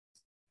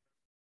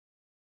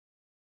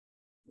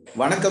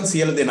වණකම්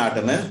සියලු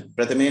දෙනාටම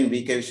ප්‍රථමයෙන්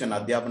VK විෂන්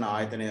අධ්‍යාපන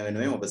ආයතනය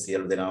වෙනුවෙන් ඔබ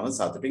සියලු දෙනාම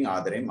සතුටින්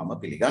ආදරයෙන් මම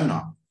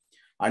පිළිගන්නවා.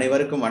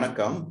 அனைவருக்கும்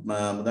வணக்கம்.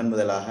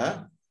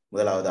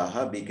 முதலாவதாக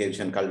VK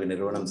විෂන් කල්வி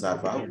නිறுவனம்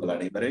சார்பாக உங்கள்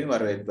அனைவரையும்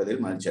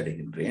வரவேற்பதில் மகிழ்ச்சி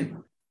அடைகின்றேன்.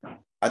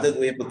 අද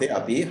දුවේ පුතේ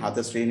අපි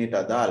 7 ශ්‍රේණියට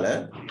අදාළ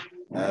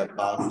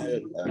පාසල්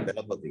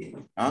පෙළපොතේ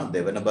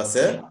දෙවන බස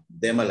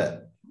දෙමළ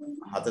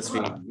 7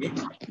 ශ්‍රේණියේ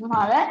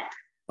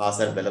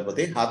පාසල්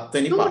පෙළපොතේ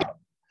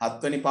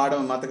 7 වෙනි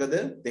පාඩම මතකද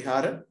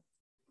තිහාර?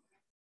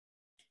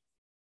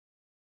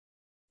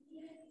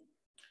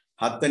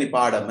 7 වෙනි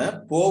පාඩම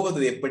போவது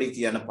எப்படி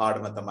කියන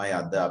පාඩම තමයි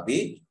අද අපි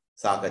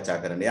සාකච්ඡා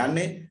කරන්න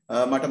යන්නේ.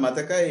 මට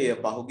මතකයි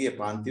පහුගිය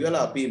පන්තිවල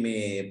අපි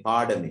මේ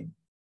පාඩමේ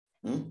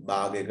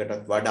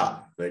භාගයකටත් වඩා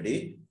වැඩි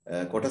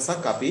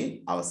කොටසක් අපි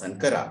අවසන්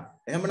කරා.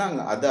 එහෙමනම්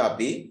අද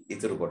අපි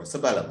ඉතුරු කොටස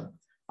බලමු.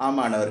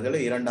 மாணவர்களே,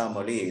 இரண்டாம்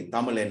மொழி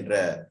தமிழ் என்ற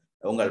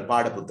உங்கள்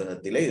பாட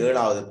புத்தகத்திலே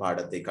 7வது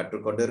பாடத்தை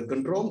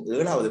கற்றுக்கொண்டிருக்கின்றோம்.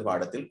 7வது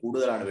பாடத்தில்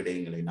கூடுதலான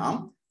விடயங்களை நாம்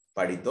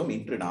படித்தோம்.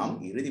 இன்று நாம்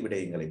இறுதி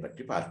விடயங்களை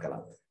பற்றி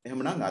பார்க்கலாம்.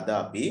 එහෙමනම් අද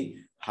අපි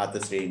 7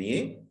 ශ්‍රේණියේ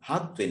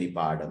 7 වෙනි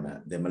පාඩම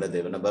දෙමළ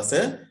දෙවන බස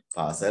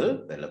පාසල්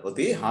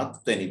පෙළපොතේ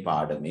 7 වෙනි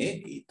පාඩමේ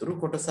ඊතුරු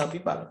කොටස අපි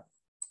බලමු.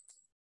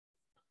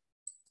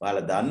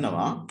 ඔයාලා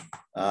දන්නවා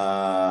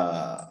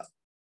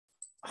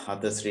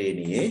 7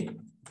 ශ්‍රේණියේ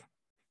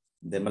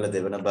දෙමළ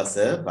දෙවන බස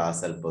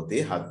පාසල්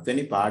පොතේ 7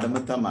 වෙනි පාඩම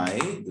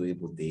තමයි දුවේ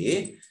පුතේ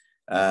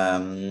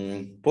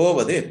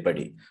போவது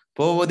எப்படி.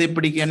 போவது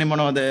எப்படி කියන්නේ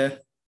මොනවද?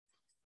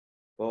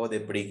 போவது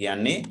எப்படி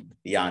කියන්නේ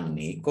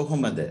යන්නේ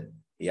කොහොමද?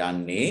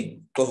 යන්නේ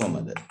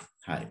කොහොමද?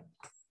 හරි.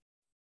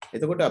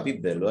 එතකොට අපි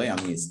බැලුවා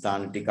යම්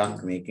ස්ථාන ටිකක්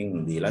මේකෙන්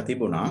දීලා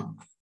තිබුණා.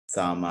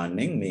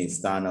 සාමාන්‍යයෙන් මේ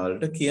ස්ථාන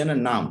වලට කියන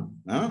නම්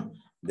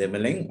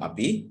දෙමළෙන්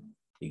අපි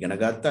ඉගෙන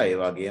ගත්තා. ඒ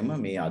වගේම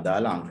මේ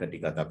අදාළ අංක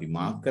ටිකත් අපි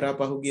මාක් කරා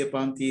පහුගිය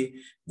පන්තියේ.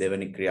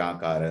 දෙවෙනි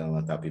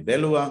ක්‍රියාකාරකමත් අපි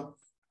බැලුවා.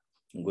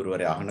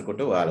 ගුරුවරයා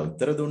අහනකොට ඔයාලා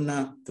උත්තර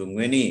දුන්නා.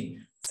 තුන්වෙනි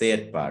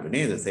සෙට්පාඩු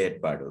නේද?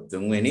 සෙට්පාඩු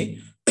තුන්වෙනි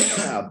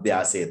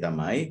අභ්‍යාසය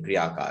තමයි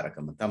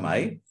ක්‍රියාකාරකම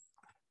තමයි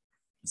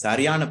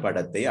சரியான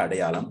படத்தை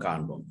அடையாளம்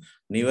காண்போம்.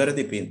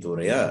 நிவர்த்தி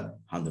பின்துறைய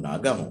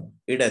හඳුනාගමු.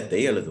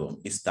 இடத்தை எழுதுவோம்.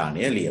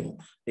 ස්ථානය ලියමු.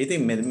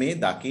 ඉතින් මේ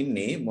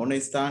දකින්නේ මොන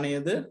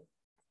ස්ථානයද?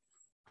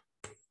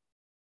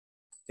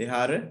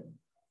 තිහාර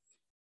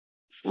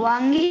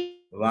වංගි.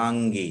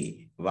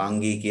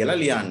 වංගි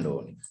කියලා ලියන්න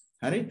ඕනේ.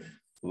 හරි?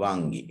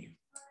 වංගි.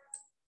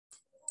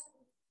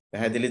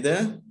 පැහැදිලිද?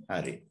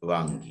 හරි.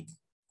 වංගි.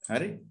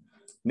 හරි.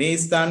 මේ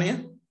ස්ථානය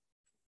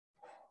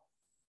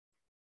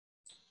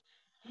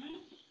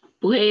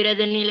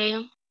புகையிரத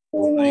நிலையம்.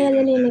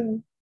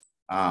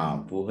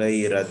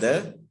 புகையிரத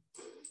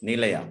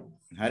நிலையம்.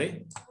 හරි.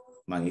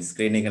 මම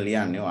ස්ක්‍රීන් එක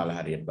ලියන්නේ ඔයාලා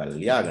හරියට බලලා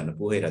ලියා ගන්න.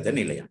 புகையிரத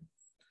நிலையம்.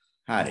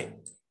 හරி.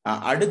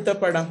 அடுத்த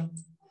படம்.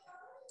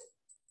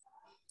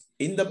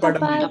 இந்த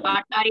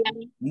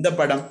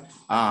படம்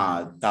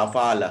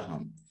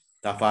தபாலகம்.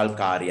 தபால்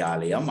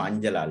காரியாலயம்,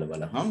 அஞ்சல்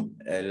அலுவலகம்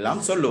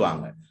எல்லாம்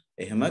சொல்லுவாங்க.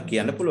 එහෙම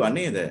කියන්න පුළුවන්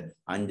නේද?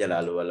 අංජල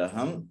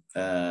අලුවලහම්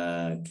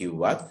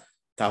කිව්වත්,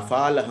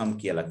 තෆාලහම්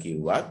කියලා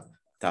කිව්වත්,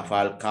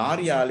 තෆාල්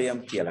කාර්යාලයම්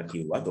කියලා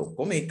කිව්වත්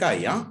ඔක්කොම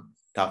එකයි.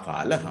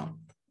 තෆාලහම්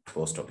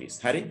පෝස්ට් ඔෆිස්.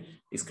 හරි.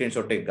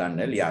 ස්ක්‍රීන්ෂොට් එක ගන්න,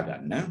 ලියා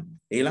ගන්න.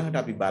 ඊළඟට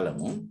අපි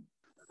බලමු.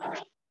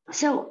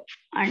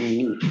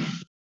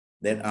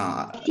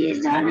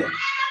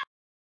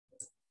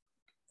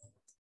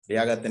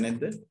 ලියාගත්තේ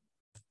නැද්ද?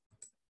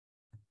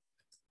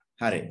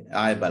 හරි.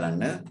 ආයෙ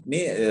බලන්න.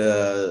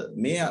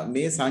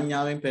 මේ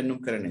සංඥාවෙන් පෙන්වුම්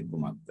කරන්නේ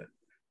කුමක්ද?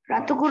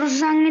 රතු කුරුස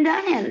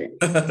සංවිධානයද?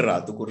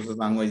 රතු කුරුස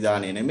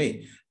සංවිධානය නෙමෙයි.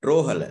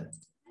 රෝහල.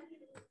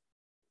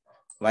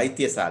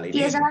 වෛද්‍යශාලය.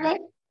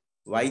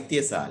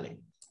 වෛද්‍යශාලය.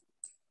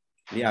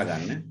 ලියා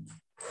ගන්න.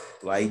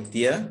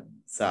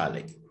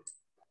 වෛද්‍යශාලය.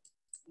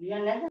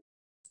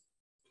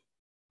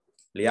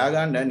 ලියා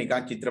ගන්න.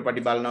 නිකන්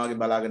චිත්‍රපටි බලනවා වගේ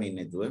බලාගෙන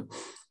ඉන්නේ නැතුව.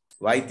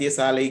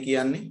 වෛද්‍යශාලය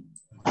කියන්නේ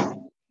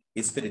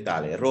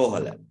ඉස්පිරිතාලය,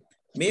 රෝහල.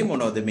 මේ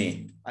මොනවද මේ?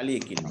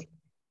 අලියෙක් ඉන්නවා.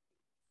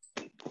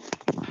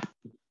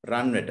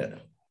 රන්වෙට.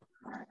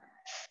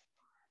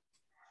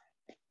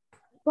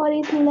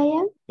 පොලිස්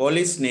නිලයම්.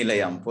 පොලිස්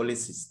නිලයම්,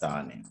 පොලිස්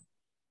ස්ථානය.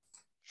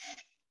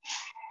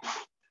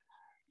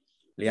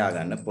 ලියා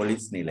ගන්න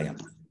පොලිස් නිලයම්.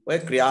 ඔය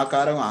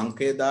ක්‍රියාකාරව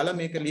අංකය දාලා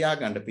මේක ලියා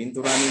ගන්න.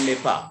 පින්තූරානින්න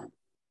එපා.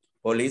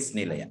 පොලිස්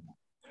නිලයම්.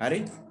 හරි?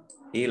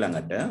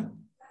 ඊළඟට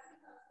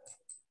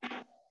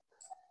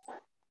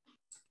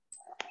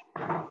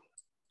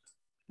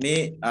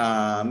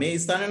මේ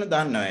ස්ථානන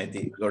දන්නවා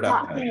ඇති ගොඩක්.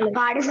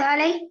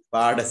 පාඩශාලයි.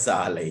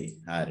 පාඩශාලයි.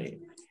 හරි.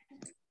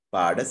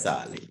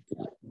 පාඩශාලයි.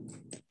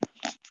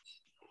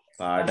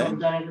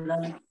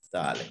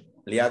 පාඩශාලයි.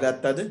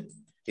 ලියාගත්තද?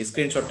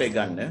 ස්ක්‍රීන්ෂොට් එක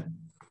ගන්න.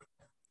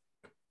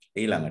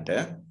 ඊළඟට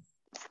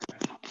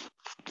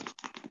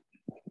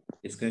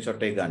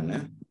ස්ක්‍රීන්ෂොට් එක ගන්න.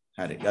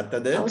 හරි.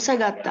 ගත්තද? අවශ්‍ය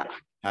ගත්තා.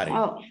 හරි.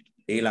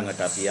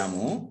 ඊළඟට අපි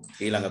යමු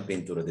ඊළඟ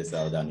පින්තූර දෙස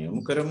අවධානය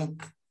යොමු කරමු.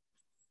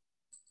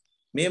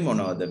 මේ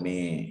මොනවද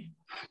මේ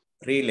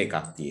රීල් එකක්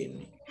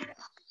තියෙන්නේ?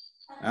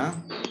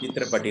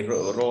 චිත්‍රපටි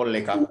රෝල්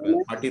එකක්.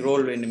 පටි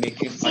රෝල් වෙන්නේ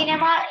මේකේ.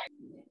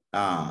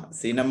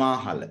 සිනමා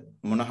හල.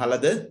 මොන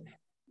හලද?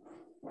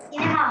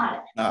 සිනමා හල.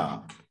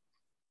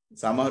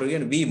 සමහරු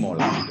කියන V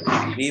මෝලක්.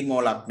 V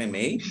මෝලක්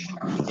නෙමෙයි.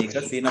 ඒක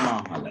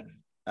සිනමාහල.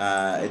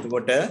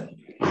 එතකොට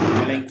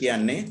දෙමළෙන්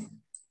කියන්නේ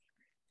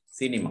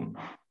සිනිමා.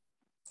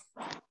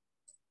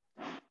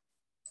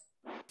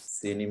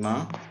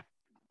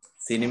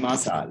 සිනිමා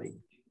ශාලයි.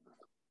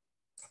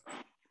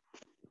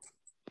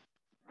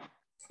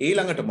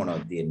 ඊළඟට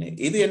මොනවද තියෙන්නේ?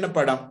 இது என்ன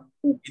படம்?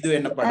 இது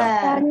என்ன படம்?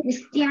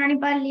 ක්‍රිස්තියානි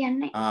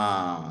පල්ලියන්නේ.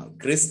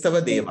 ක්‍රිස්තව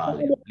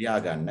දේවාලය. ලියා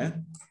ගන්න.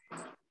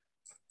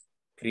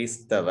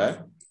 ක්‍රිස්තව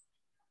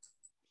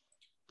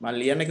මම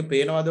ලියන එක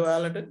පේනවද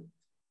ඔයාලට?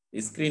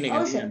 ස්ක්‍රීන්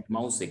එකේ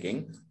මවුස් එකෙන්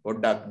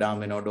පොඩ්ඩක් ඩාම්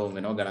වෙනව ඩෝම්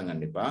වෙනව ගණන්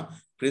ගන්න එපා.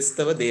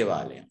 ක්‍රිස්තව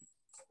දේවාලය.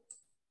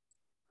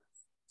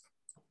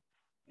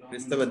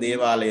 ක්‍රිස්තව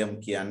දේවාලයම්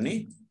කියන්නේ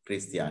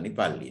ක්‍රිස්තියානි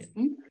පල්ලිය.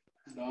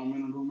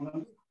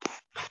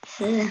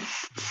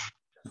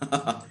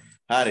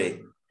 හරි.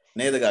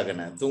 නේද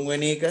ගගන?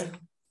 තුන්වෙනි එක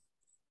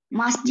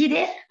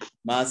මස්ජිදය.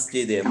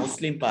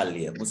 මුස්ලිම්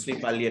පල්ලිය. මුස්ලිම්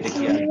පල්ලියට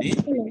කියන්නේ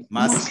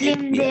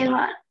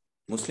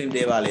මුස්ලිම්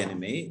දේවාලය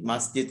නෙමෙයි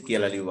මස්ජිද්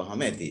කියලා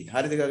ලියුවහම ඇති.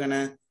 හරිද ගගන?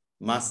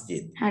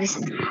 මස්ජිද්. හරි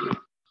සර්.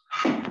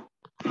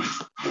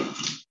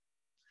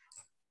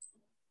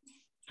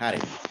 හරි.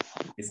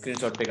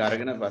 ස්ක්‍රීන්ෂොට් එක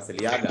අරගෙන පස්සේ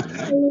ලියා ගන්න.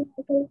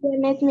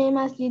 මේ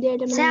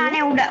මස්ජිදයට සර්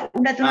අනේ උඩ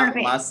තුනට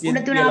මස්ජිද් උඩ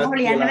තුන අපෝ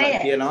ලියන්න බෑ.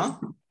 කියනවා.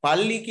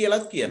 පල්ලි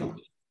කියලාත් කියනවා.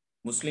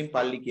 මුස්ලිම්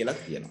පල්ලි කියලාත්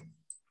කියනවා.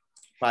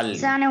 පල්ලි.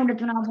 සර් අනේ උඩ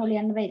තුන අපෝ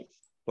ලියන්න බෑ.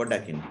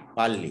 පොඩ්ඩක් ඉන්න.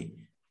 පල්ලි.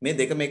 මේ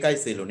දෙකම එකයි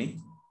සිලුනි.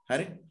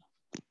 හරි?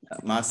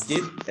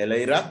 මස්ජිද්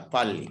එලයිරක්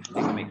පල්ලි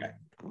දෙකම එකයි.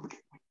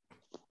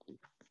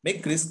 මේ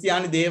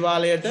ක්‍රිස්තියානි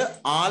දේවාලයට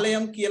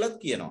ආලයම් කියලාත්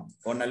කියනවා.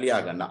 ඔන්න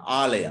ලියා ගන්න.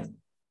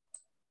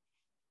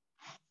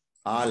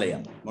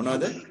 ආලයම්.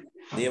 මොනවද?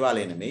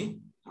 දේවාලය නෙමෙයි.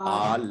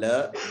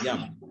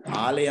 ආලයම්.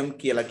 ආලයම්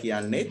කියලා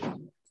කියන්නේ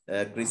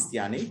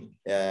ක්‍රිස්තියානි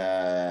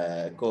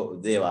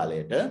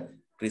දේවාලයට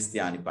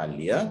ක්‍රිස්තියානි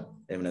පල්ලිය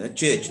එහෙම නැත්නම්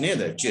චර්ච්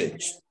නේද?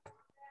 චර්ච්.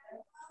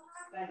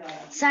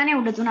 සර් අනේ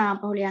උඩ තුන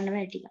අපෝ ලියන්න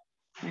බෑ ටික.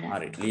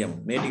 හරි ලියමු.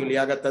 මේ ටික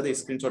ලියාගත්තද?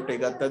 ස්ක්‍රීන්ෂොට් එක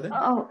ගත්තද?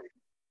 ඔව්.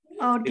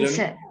 ඔව්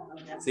ටීචර්.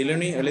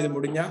 සිලුනි එළිද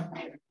මුඩින්ජා?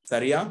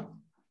 සරියා?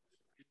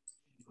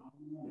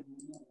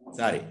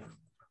 සරි.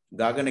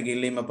 ගාගන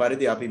ගිල්ලීම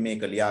පරිදි අපි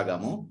මේක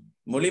ලියාගමු.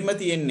 මුලින්ම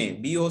තියෙන්නේ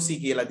BOC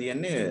කියලා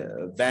තියෙන්නේ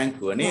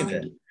බැංකුව නේද?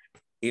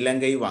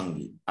 ඊළඟයි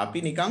වංගි. අපි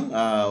නිකන්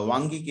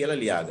වංගි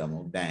කියලා ලියාගමු.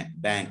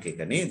 බැංක් එක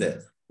නේද?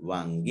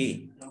 වංගි.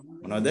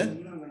 මොනවද?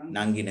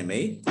 නංගි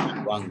නෙමෙයි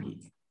වංගි.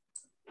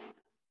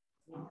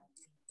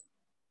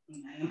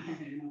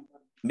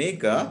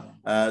 මේක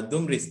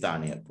දුම්රි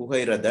ස්ථානය.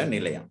 පුහයිරද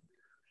නිලයම්.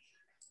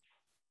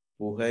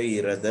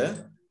 පුහයිරද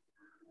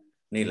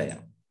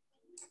නිලයම්.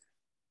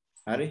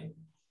 හරි?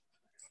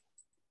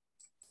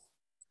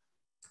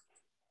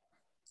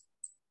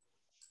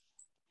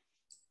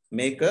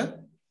 මේක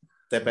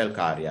තෙපල්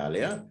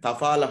කාර්යාලය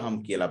තෆාලහම්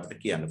කියලා අපිට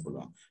කියන්න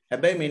පුළුවන්.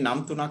 හැබැයි මේ නම්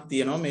තුනක්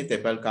තියෙනවා මේ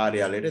තෙපල්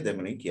කාර්යාලයට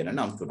දෙමළෙන් කියන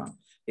නම් තුනක්.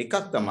 එකක්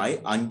තමයි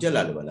අංජල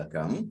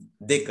අලවලකම්,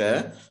 දෙක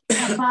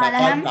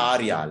තෆාල්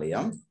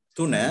කාර්යාලයම්,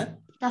 තුන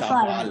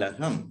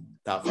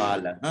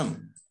තෆාලහම්.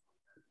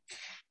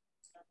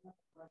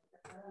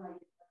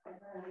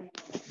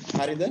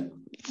 හරිද?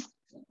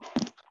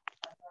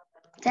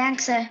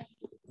 thanks sir.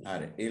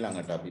 හරි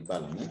ඊළඟට අපි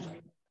බලමු.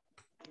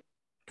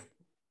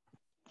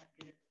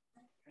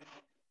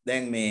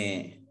 දැන් මේ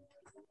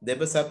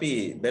දෙබස අපි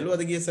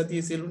බැලුවද ගිය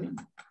සතියේ සිළුනි?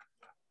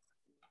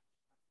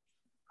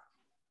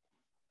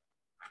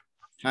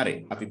 හරි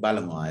අපි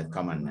බලමු ආයෙත්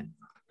කමන්නේ.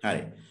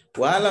 හරි.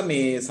 ඔයාලා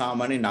මේ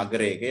සාමාන්‍ය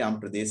නගරයක යම්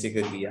ප්‍රදේශයක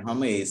ගියහම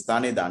ඒ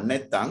ස්ථානේ දන්නේ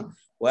නැත්නම්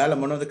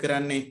ඔයාලා මොනවද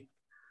කරන්නේ?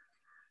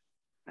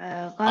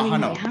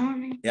 අහනවා.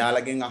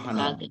 යාළගෙන්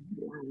අහනවා.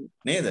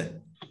 නේද?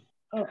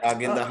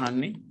 කාගෙන්ද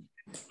අහන්නේ?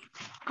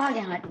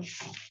 කාගෙන්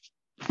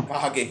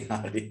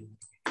හරි.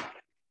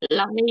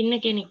 ළඟ ඉන්න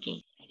කෙනෙක්ගෙන්.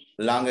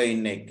 ළඟ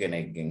ඉන්න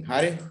එක්කෙනෙක්ගෙන්.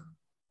 හරි.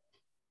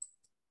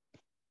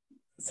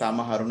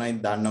 සමහරුණයි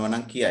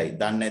දන්නවනම් කියයි.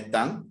 දන්නේ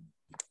නැත්නම්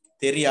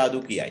තෙරියාදු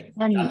කියයි.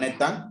 දන්නේ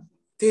නැත්නම්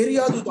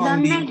තෙරියාදු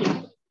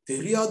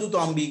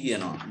තම්බි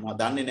කියනවා. මම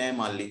දන්නේ නැහැ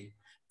මල්ලි.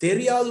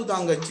 තෙරියාදු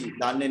තංගච්චි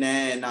දන්නේ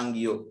නැහැ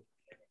නංගියෝ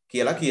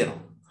කියලා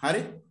කියනවා.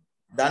 හරි?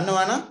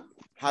 දන්නවනම්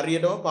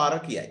හරියටම පාර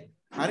කියයි.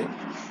 හරි?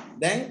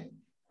 දැන්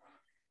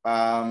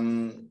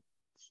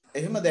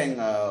එහෙම දැන්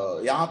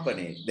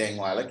යාපනයේ දැන්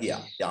ඔයාලා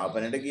ගියා.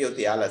 යාපනයට ගියොත්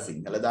එයාලා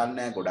සිංහල දන්නේ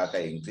නැහැ, ගොඩක්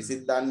අය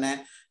ඉංග්‍රීසිත් දන්නේ නැහැ.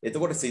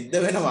 එතකොට සිද්ධ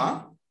වෙනවා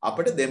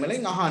අපිට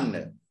දෙමළෙන් අහන්න.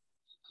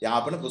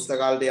 යාපන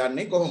පුස්තකාලයට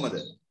යන්නේ කොහොමද?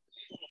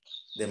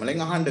 දෙමළෙන්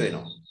අහන්න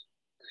වෙනවා.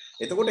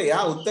 එතකොට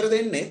එයා උත්තර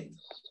දෙන්නේ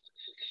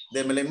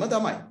දෙමළෙන්ම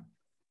තමයි.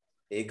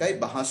 ඒකයි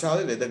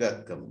භාෂාවේ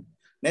වැදගත්කම.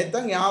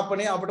 නැත්නම්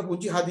යාපනයේ අපිට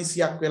පුංචි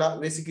හදිසියක් වෙලා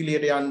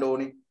වෙසිකිළියට යන්න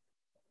ඕනේ.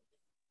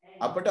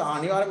 අපිට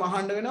අනිවාර්යයෙන්ම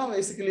අහන්න වෙනවා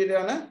වෙසිකිළියට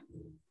යන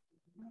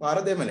පාර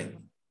දෙමළෙන්.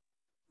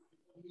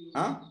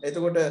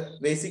 එතකොට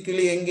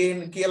basically එංගෙන්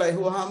කියලා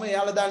ඇහුවාම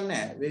එයාලා දන්නේ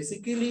නැහැ.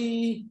 basically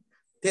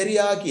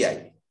තෙරියා කියයි.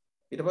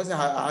 ඊට පස්සේ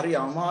හරි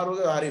අමාරුව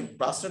හරි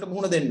ප්‍රශ්නට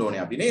මුහුණ දෙන්න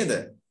ඕනේ අපි නේද?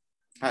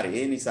 හරි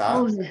ඒ නිසා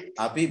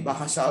අපි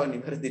භාෂාව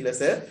නිවැරදි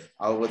ලෙස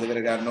අවබෝධ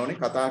කරගන්න ඕනේ,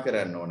 කතා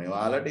කරන්න ඕනේ.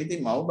 ඔයාලට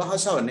ඉතින් මව්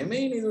භාෂාව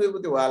නෙමෙයි නේද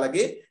පුතේ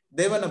ඔයාලගේ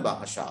දෙවන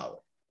භාෂාව.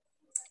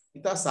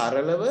 ඉතා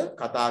සරලව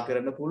කතා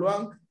කරන්න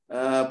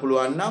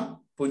පුළුවන් නම්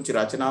පුංචි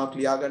රචනාවක්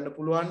ලියා ගන්න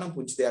පුළුවන් නම්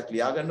පුංචි දෙයක්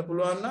ලියා ගන්න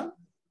පුළුවන් නම්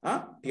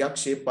ටිකක්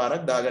ෂේප්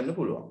පාරක් දාගන්න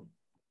පුළුවන්.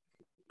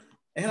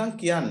 එහෙනම්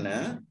කියන්න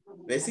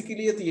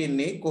වෙසිකිළිය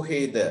තියෙන්නේ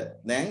කොහෙද?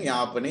 දැන්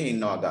යාපනයේ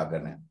ඉන්නවා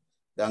ගාගෙන.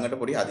 ගඟට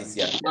පොඩි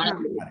හදිසියක්.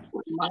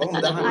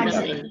 කොහොමද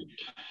අහන්නේ?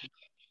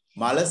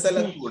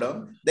 මලසලකුඩම්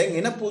දැන්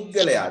එන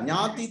පුද්ගලයා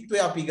ඥාතිත්වය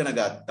අපි ඉගෙන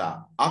ගත්තා.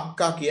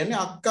 අක්කා කියන්නේ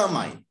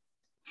අක්කාමයි.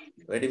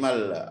 වැඩිමල්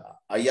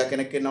අයියා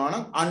කෙනෙක් ඉන්නවා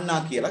නම්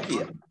අන්නා කියලා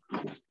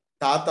කියනවා.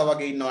 තාත්තා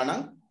වගේ ඉන්නවා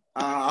නම්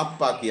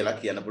අප්පා කියලා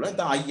කියන්න පුළුවන්.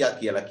 නැත්නම් අයියා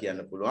කියලා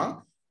කියන්න පුළුවන්.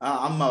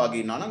 අම්මා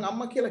වගේ ඉන්නවා නම්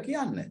අම්මා කියලා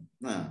කියන්න.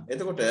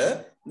 එතකොට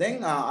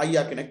දැන්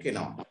අයියා කෙනෙක්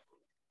එනවා.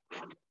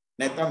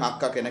 නැත්නම්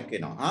අක්කා කෙනෙක්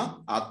එනවා.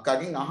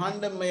 අක්කාගෙන්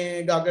අහන්න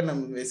මේ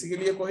ගගන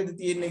වෙසිකිළිය කොහෙද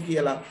තියෙන්නේ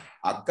කියලා.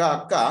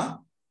 අක්කා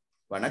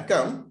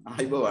වණකම්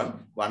ආයිබෝවන්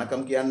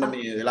වණකම් කියන්න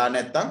මේ වෙලා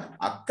නැත්තම්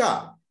අක්කා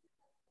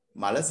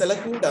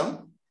මලසලකුඩම්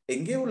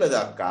එංගේ උලද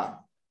අක්කා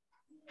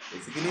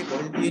වෙසිකිළිය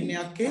කොහෙද තියෙන්නේ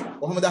අක්කේ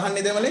කොහොමද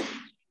අහන්නේ දෙමලේ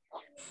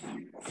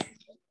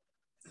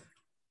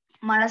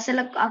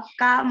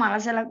අක්කා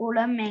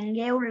මලසලකුඩම්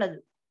එංගේ උලද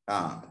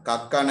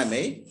කක්කා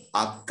නෙමෙයි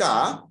අක්කා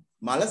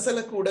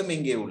මලසලකුඩම්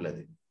එංගේ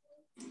උලද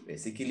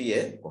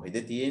වෙසිකිළිය කොහෙද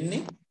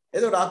තියෙන්නේ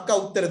එතකොට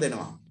අක්කා උත්තර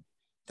දෙනවා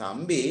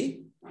තම්බි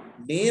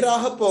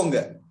නීරාහ පොංග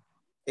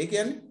ඒ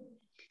කියන්නේ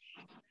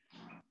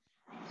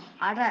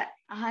අර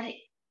හරි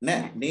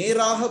නෑ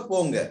නේරාහ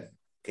පොංග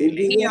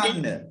කෙලින්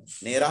යන්න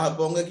නේරාහ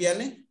පොංග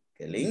කියන්නේ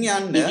කෙලින්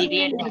යන්න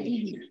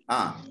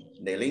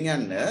නෙලින්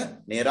යන්න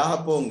නේරාහ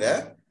පොංග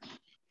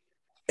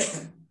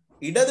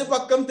ඉඩது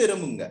பக்கம்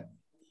திரும்புங்க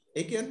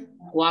ඒ කියන්නේ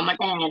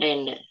වමට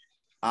හැරෙන්න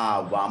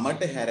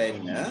වමට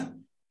හැරෙන්න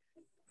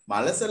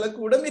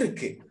මලසලකුඩම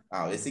இருக்கு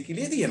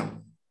වෙසිකිළිය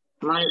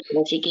තියෙනවා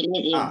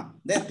වෙසිකිළිය තියෙනවා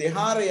දැන්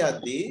තෙහාර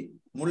යද්දී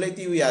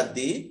මුල්ලේතිව්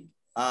යද්දී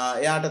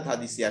එයාට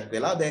හදිසියක්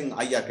වෙලා දැන්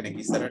අයියා කෙනෙක්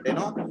ඉස්සරහට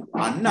එනවා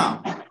අන්නා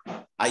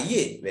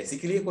අයියේ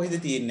වෙසිකිළිය කොහෙද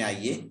තියෙන්නේ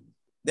අයියේ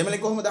දෙමළේ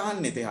කොහොමද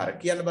අහන්නේ තෙහාර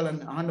කියන්න බලන්න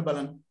අහන්න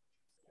බලන්න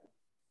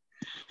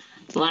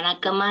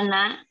වණකම්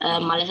අண்ணා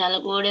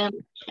මලසලකුඩ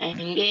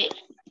එංගේ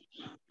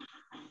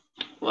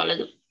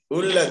වලදු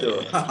උල්ලදු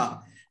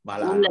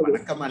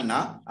වණකම්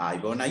අண்ணා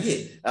ආයිබෝන්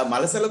අයියේ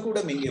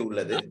මලසලකුඩ මෙංගේ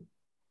උල්ලද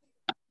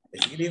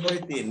වෙසිකිළිය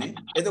කොහෙද තියෙන්නේ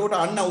එතකොට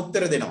අන්නා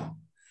උත්තර දෙනවා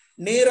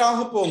නේරාහ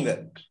පොංග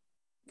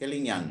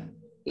කෙලින් යන්න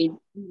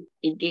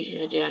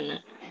ඉදිරියට යන්න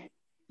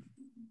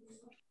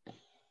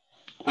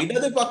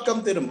இடது பக்கம்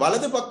திரும்ப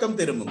வலது பக்கம்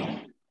திரும்புங்க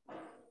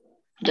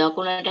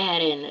දකුණට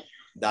හැරෙන්න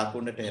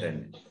දකුණට හැරෙන්න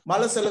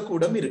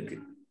මලසලකුඩම இருக்கு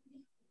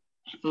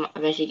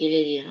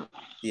වෙසිකිළිය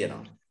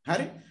තියෙනවා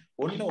හරි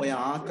ඔන්න ඔය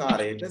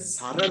ආකාරයට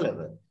සරලව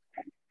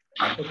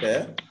අපිට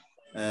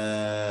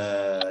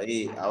ඒ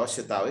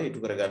අවශ්‍යතාවය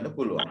ඉටු කරගන්න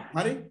පුළුවන්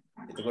හරි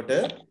එතකොට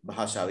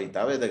භාෂාව ඊට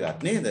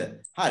වැදගත් නේද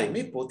හරි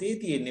මේ පොතේ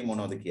තියෙන්නේ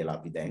මොනවද කියලා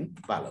අපි දැන්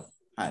බලමු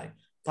හරි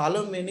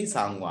පළවෙනි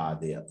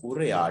සංවාදය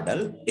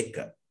උරයාඩල්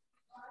 1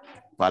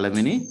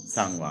 පළවෙනි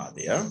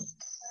සංවාදය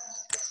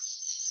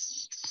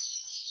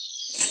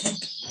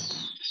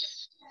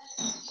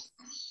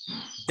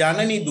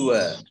ජනනි දුව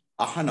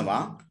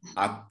අහනවා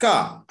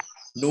අක්කා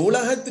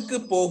நூலகத்துக்கு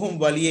போகும்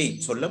வழியை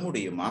சொல்ல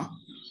முடியுமா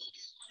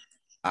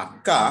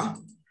அக்கா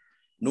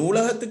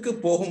நூலகத்துக்கு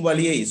போகும்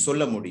வழியை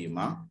சொல்ல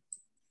முடியுமா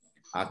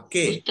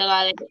අක්කේ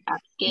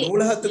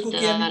නූලහத்துக்கு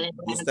කියන්නේ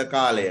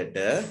පුස්තකාලයට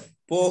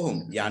போகும்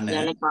යන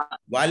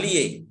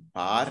වලියේ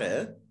පාර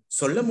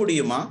சொல்ல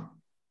முடியுமா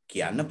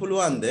කියන්න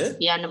පුළුවන්ද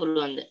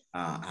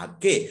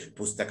අක්කේ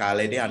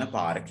පුස්තකාලයට යන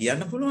පාර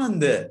කියන්න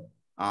පුළුවන්ද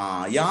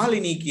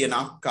යාලිනී කියන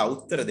අක්කා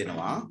උත්තර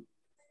දෙනවා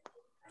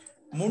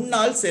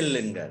මුන්නාල්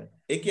செல்லுங்கள்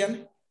ඒ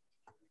කියන්නේ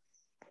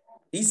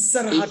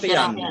ඉස්සරහට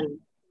යන්න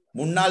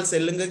මුන්නාල්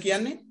செல்லுங்க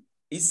කියන්නේ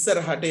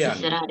ඉස්සරහට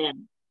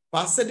යන්න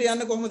පස්සට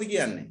යන්න කොහොමද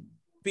කියන්නේ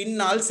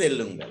පින්නාල්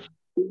செல்லுங்கள்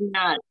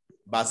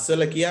බස්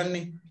වල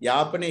කියන්නේ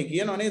යාපනයේ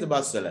කියනවා නේද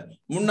බස් වල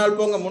මුන්නාල්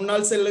පොංග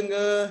මුන්නාල් செல்லுங்க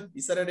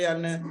ඉස්සරහට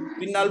යන්න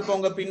පින්නාල්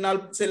පොංග පින්නාල්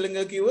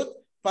செல்லுங்க කිව්වොත්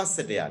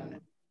පස්සට යන්න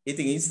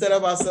ඉතින් ඉස්සර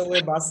බස්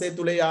ඔය බස් එකේ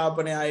තුල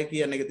යාපනයේ ආය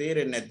කියන එක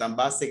තේරෙන්නේ නැත්නම්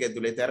බස් එකේ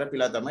තුලේ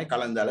තැරපිලා තමයි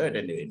කලන්දාල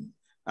වැටෙන්න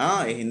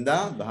වෙන්නේ ඒ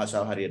හින්දා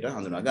භාෂාව හරියට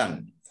හඳුනා ගන්න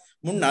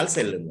මුන්නාල්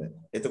செல்லுங்க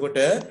එතකොට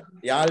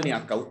යාල්නි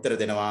අක්කා උත්තර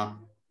දෙනවා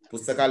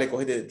පුස්තකාලේ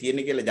කොහෙද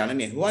තියෙන්නේ කියලා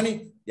ජනනි ඇහුවානේ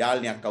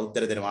යාල්නි අක්කා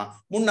උත්තර දෙනවා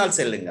මුන්නාල්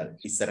செல்லுங்கள்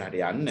ඉස්සරහට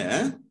යන්න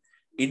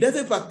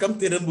இடது பக்கம்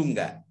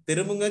திரும்புங்க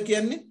திரும்புங்க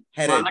කියන්නේ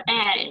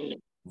හැරෙන්න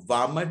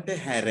වමට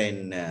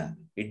හැරෙන්න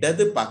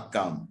இடது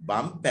பக்கம்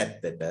වම්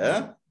පැත්තට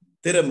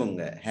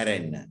திரும்புங்க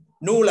හැරෙන්න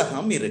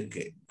நூலகம்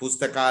இருக்கு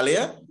පුස්තකාලය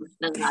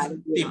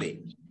තිබේ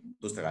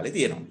පුස්තකාලේ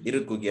තියෙනවා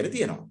ඉරුක්කු කියන්නේ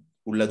තියෙනවා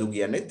උල්ලදු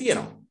කියන්නේ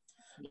තියෙනවා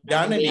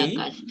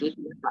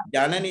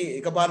ජනනි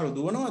එකපාරට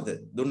දුවනවද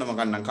දුන්නම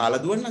ගන්නම්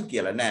කාලා දුවන්නම්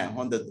කියලා නෑ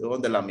හොඳ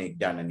ළමෙක්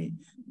ජනනි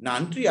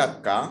නන්ත්‍රි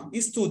අක්කා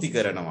ස්තුති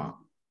කරනවා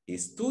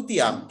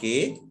ස්තුති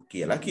අක්කේ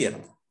කියලා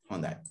කියනවා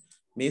හොඳයි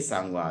මේ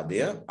සංවාදය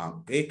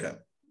අංක 1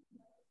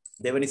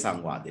 දෙවෙනි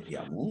සංවාදයට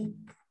යමු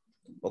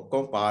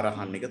ඔක්කොම පාර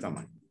අහන්න එක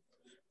තමයි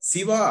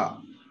சிவா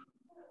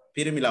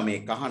පිරිමි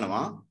ළමෙක්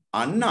අහනවා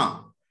අண்ணா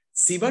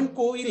சிவன்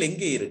கோயில்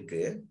எங்கே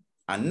இருக்கு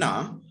அண்ணா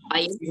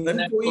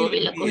சிவன் கோயில்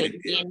எங்கே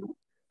இருக்கு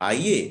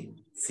අයියේ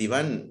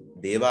සිවන්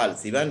දේවාල්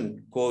සිවන්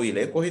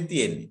කෝවිලේ කොහෙද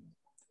තියෙන්නේ?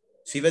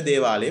 ශිව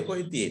දේවාලයේ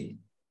කොහෙද තියෙන්නේ?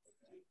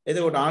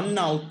 එතකොට අන්න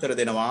උත්තර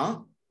දෙනවා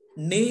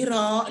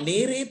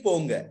நேரே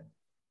போங்க.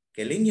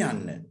 කෙලින්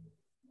යන්න.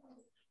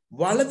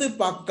 වලது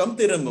பக்கம்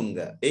திரும்புங்க.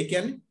 ඒ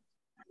කියන්නේ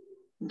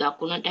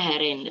දකුණට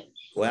හැරෙන්න.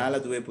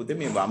 ඔයාලා දුවේ පුතේ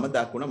මේ වම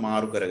දකුණ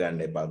මාරු කරගන්න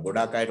එපා.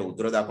 ගොඩාක් අයට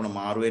උතුර දකුණ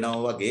මාරු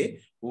වෙනවා වගේ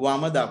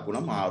වම දකුණ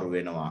මාරු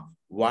වෙනවා.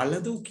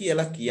 වලදු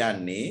කියලා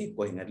කියන්නේ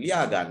කොහෙන්ද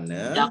ලියා ගන්න?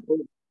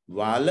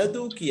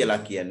 වලදු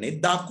කියලා කියන්නේ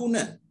දකුණ.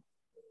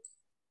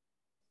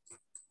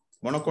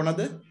 මොන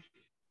කොනද?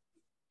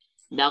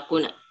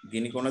 දකුණ.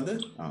 ගිනි කොනද?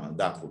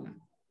 දකුණ.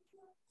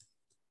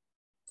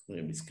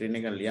 මේ ස්ක්‍රීන්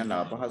එක ලියන්න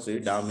අපහසුයි.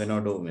 ඩාම්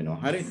වෙනවා ඩෝම්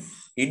වෙනවා. හරි.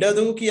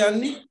 ඉඩදු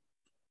කියන්නේ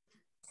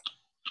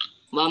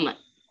වම.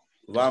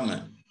 වම.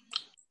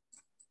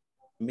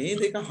 මේ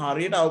දෙක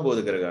හරියට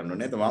අවබෝධ කරගන්න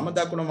ඕනේ. වම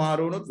දකුණ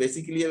මාරු වුණොත්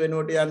වෙසිකිළිය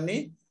වෙනුවට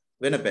යන්නේ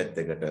වෙන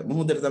පැත්තකට.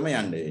 මුහුදට තමයි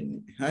යන්න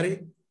වෙන්නේ. හරි.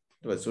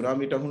 ඊට පස්සේ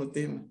සුනාමිට වුණොත්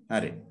එහෙම.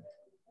 හරි.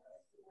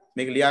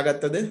 මේක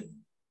ලියාගත්තද?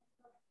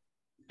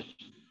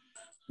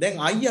 දැන්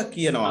අයියා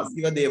කියනවා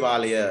සිව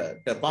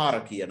දේවාලයට පාර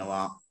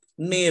කියනවා.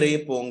 நேரே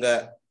போங்க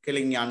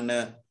කෙලින් යන්න.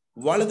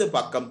 වලது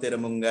பக்கம்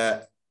திரும்புங்க.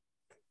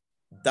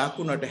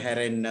 දකුණට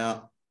හැරෙන්න.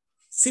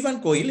 சிவன்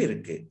கோயில்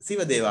இருக்கு. சிவ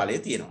தேவாலய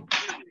තියෙනවා.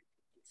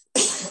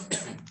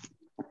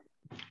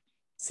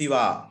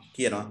 සිවා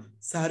කියනවා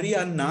සරි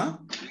අන්නා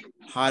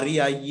හරි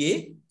අයියේ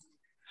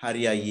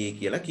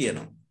කියලා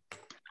කියනවා.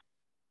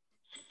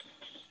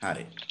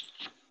 හරි.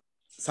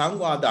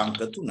 සංවාද අංක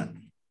 3.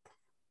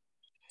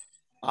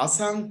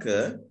 අසංක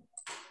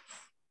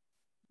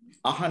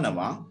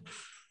අහනවා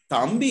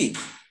තම්බි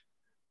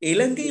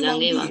இலங்கை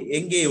வங்கி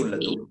எங்கே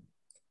உள்ளது?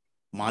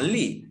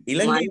 මල්ලි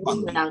ඉලංගை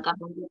වංගි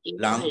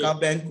ලංකා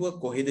බැංකුව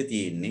කොහෙද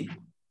තියෙන්නේ?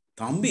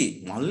 තම්බි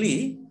මල්ලි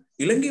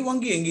இலங்கை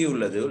வங்கி எங்கே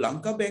உள்ளது?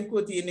 ලංකා බැංකුව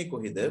තියෙන්නේ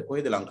කොහෙද?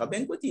 කොහෙද ලංකා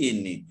බැංකුව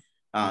තියෙන්නේ?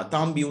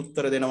 තම්බි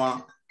උත්තර දෙනවා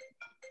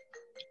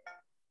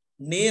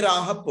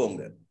நேராக போங்க.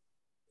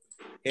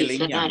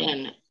 එලින්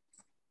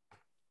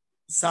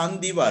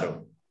සන්ධි වරු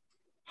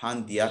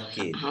හන්දියක්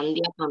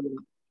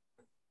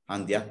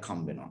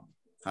හම්බෙනවා.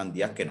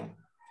 හන්දියක් එනවා.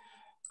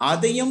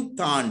 அதையும்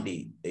தாண்டி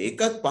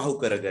ඒකත් පහු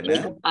කරගෙන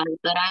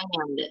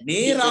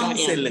நேராக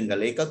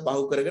செல்லுங்கள். ඒකත්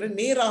පහු කරගෙන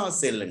நேராக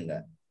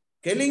செல்லுங்கள்.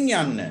 කෙලින්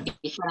යන්න.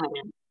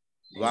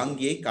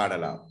 වංගියේ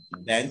කාඩලා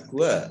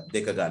බැංකුව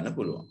දෙක ගන්න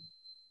පුළුවන්.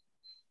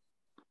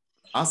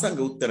 ආසංග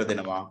උත්තර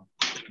දෙනවා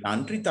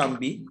නන්රි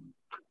තම්බි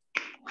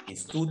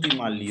ස්තුති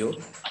මල්ලියෝ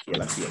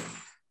කියලා කියනවා.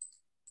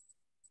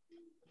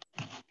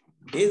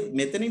 ඒ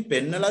මෙතනින්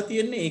පෙන්නලා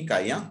තියෙන්නේ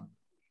ඒකයි.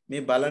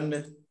 මේ බලන්න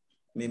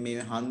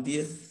මේ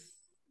හන්දිය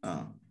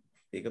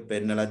ඒක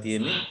පෙන්නලා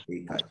තියෙන්නේ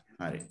ඒකයි.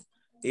 හරි.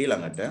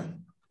 ඊළඟට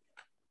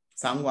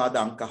සංවාද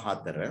අංක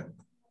 4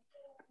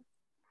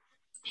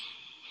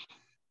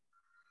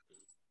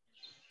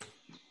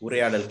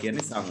 උරයාඩල්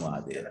කියන්නේ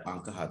සංවාදය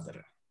අංක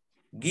 4.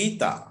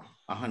 ගීතා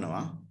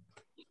අහනවා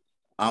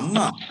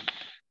அம்மா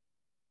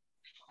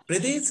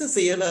பிரதேச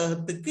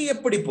செயலகத்துக்கு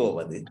எப்படி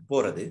போறது?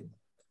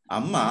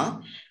 அம்மா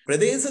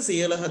பிரதேச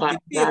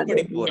செயலகத்துக்கு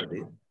எப்படி போறது?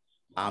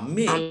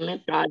 අම්මේ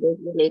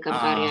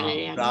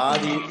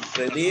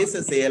ප්‍රදේශ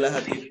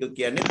செயலகத்துக்கு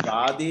කියන්නේ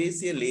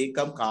ප්‍රාදේශීය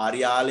ලේකම්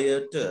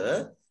කාර්යාලයට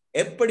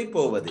எப்படி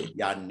போவது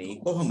යන්නේ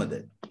කොහොමද?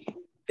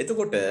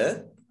 එතකොට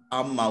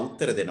අම්මා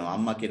උත්තර දෙනවා.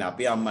 අම්මා කියන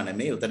අපේ අම්මා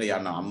නෙමෙයි. උතන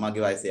යන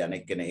අම්මාගේ වයසේ යන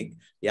කෙනෙක්.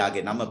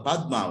 යාගේ නම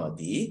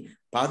පද්මාවති.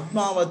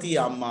 පද්මාවති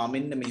අම්මා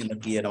මෙන්න මෙහෙම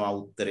කියනවා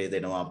උත්තරේ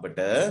දෙනවා අපට.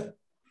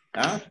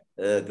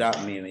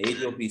 මේ ඒජ්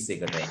ඔෆිස්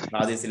එකට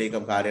ප්‍රාදේශීය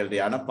ලේකම්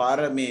කාර්යාලයට යන පාර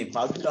මේ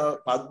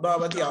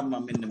පද්මාවති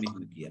අම්මා මෙන්න මෙහෙම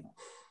කියනවා.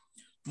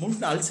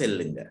 முன்னால்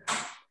செல்லுங்க.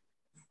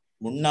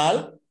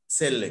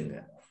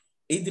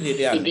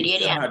 இதிலிட்டு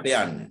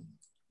යන්න.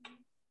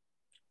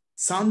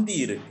 சந்தி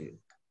இருக்கு.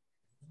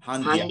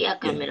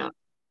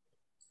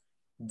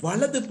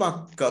 வலது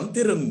பக்கம்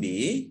திரும்பி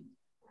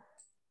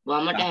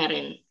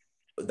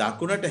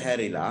දකුණට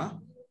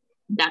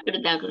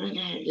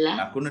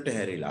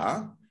හැරිලා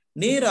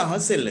நேராக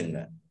செல்லுங்க.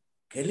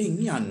 කෙලින්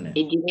යන්න.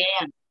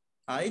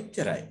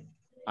 එච්චරයි.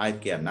 ආයෙත්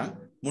කියන්න.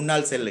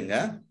 முன்னால் செல்லுங்க.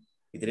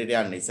 ඉදිරියට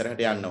යන්න.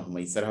 ඉස්සරහට යන්න.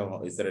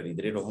 ඉස්සරහට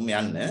ඉදිරියට ඔහොම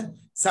යන්න.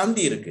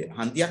 சந்தி இருக்கு.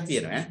 හන්දියක්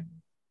තියෙනවා.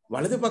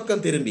 வலது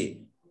பக்கம் திரும்பி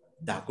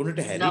දකුණට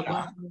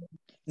හැරිලා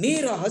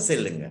நேராக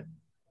செல்லுங்க.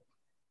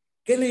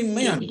 කෙලින්ම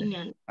යන්න.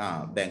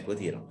 බැංකුව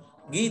තියෙනවා.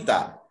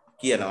 ගීතා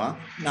කියනවා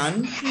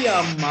නන්ති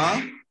අම්මා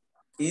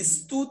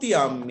ස්තුති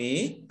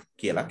අම්මේ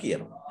කියලා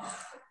කියනවා.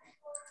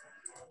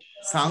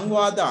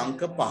 සංවාද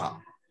අංක 5.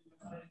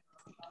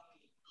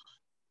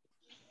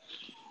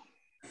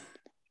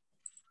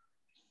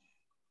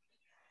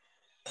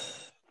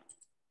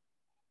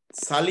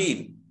 සලීම්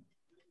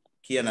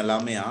කියන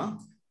ළමයා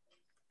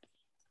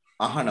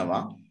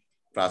අහනවා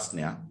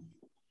ප්‍රශ්නයක්.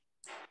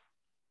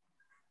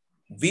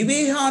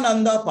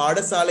 விவேகானந்தா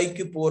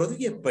பாடசாலைக்கு போறது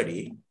எப்படி?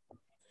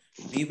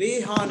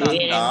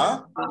 விவேகானந்தா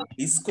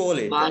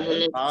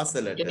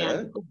පාසලට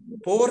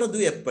போறது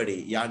எப்படி?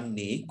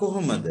 යන්නේ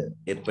කොහොමද?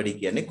 எப்படி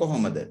කියන්නේ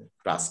කොහොමද?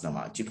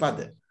 ප්‍රශ්නවාචි පද.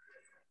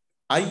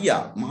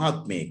 අයියා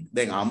මහත්මයෙක්.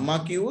 දැන් අම්මා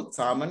කිව්වොත්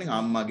සාමාන්‍යයෙන්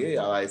අම්මගේ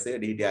වයසේ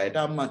වැඩිහිටි අයට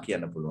අම්මා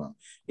කියන්න පුළුවන්.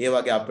 ඒ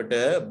වගේ අපිට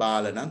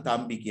බාල නම්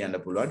තම්බි කියන්න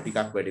පුළුවන්.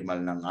 ටිකක්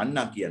වැඩිමල් නම්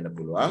අන්නා කියන්න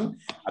පුළුවන්.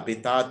 අපි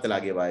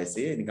තාත්තලාගේ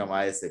වයසේ නිකම්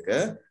වයසක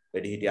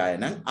වැඩිහිටි අය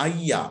නම්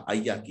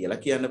අයියා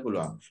කියලා කියන්න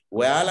පුළුවන්.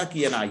 ඔයාලා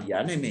කියන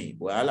අයියා නෙමෙයි.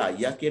 ඔයාලා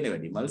අයියා කියන්නේ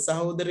වැඩිමල්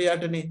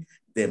සහෝදරයාටනේ.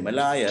 දෙමළ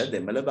අය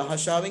දෙමළ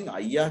භාෂාවෙන්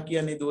අයියා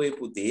කියන්නේ දුවේ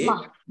පුතේ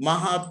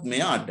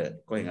මහත්මයාට.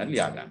 කොහෙන් හරි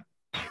ලියා ගන්න.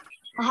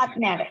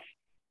 මහත්මයාට.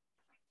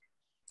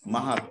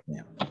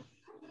 මහත්මයා.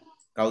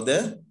 කවුද?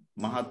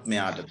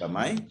 මහත්මයාට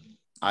තමයි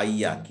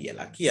අයියා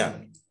කියලා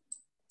කියන්නේ.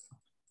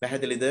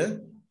 පැහැදිලිද?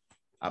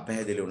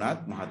 අපැහැදිලි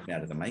වුණත්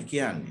මහත්මයාට තමයි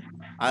කියන්නේ.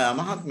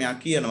 මහත්මයා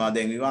කියනවා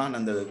දැන්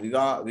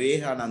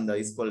විවේකානන්ද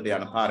ඉස්කෝලේට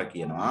යන පාර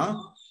කියනවා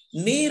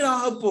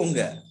නීරාහ පොංග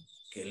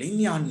කෙලින්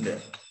යන්න.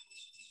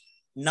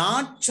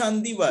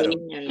 නාට්චන්දි වරු.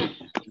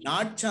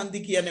 නාට්චන්දි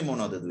කියන්නේ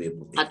මොනවද දුවේ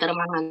පුතේ?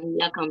 හතරමං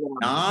හන්දියක්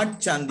හම්බුනා.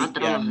 නාට්චන්දි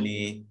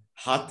කියන්නේ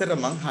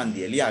හතරමං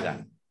හන්දිය ලියා ගන්න.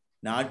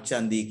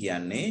 නාට්චන්දි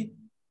කියන්නේ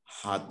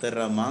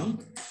හතරමං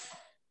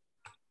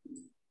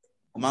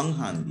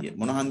හන්දිය.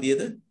 මොන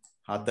හන්දියද?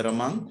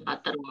 හතරමං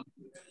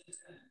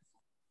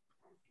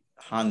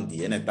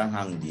හන්දිය නැත්නම්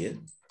හන්දිය.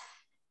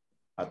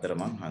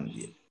 හතරමං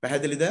හන්දිය.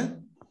 පැහැදිලිද?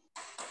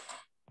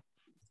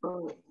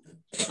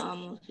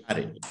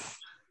 හරි.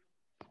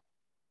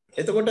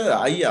 එතකොට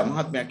අයියා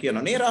මහත්මයා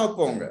කියනවා නේරාව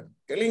පොංග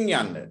කෙලින්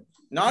යන්න.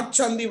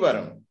 නාට්චන්දි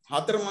වරම්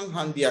හතරමං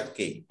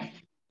හන්දියක්කේ.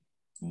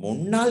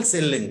 මොන්නාල්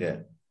සෙල්ලෙංග.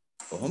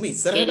 කොහොම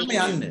ඉස්සරහටම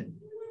යන්න.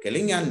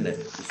 කෙලින් යන්න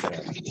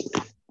ඉස්සරහට.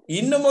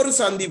 ඉන්නමොරු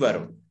සන්දි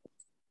වරම්.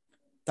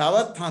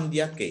 තවත්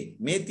හන්දියක් එයි.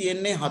 මේ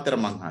තියෙන්නේ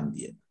හතරමං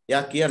හන්දිය.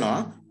 එයා කියනවා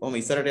කොහොම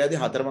ඉස්සරහට යද්දි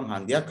හතරමං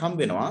හන්දියක් හම්බ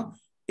වෙනවා.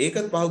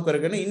 ඒකත් පහු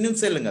කරගෙන ඉන්නම්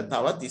සෙල්ලෙංග.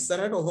 තවත්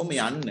ඉස්සරහට ඔහොම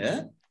යන්න.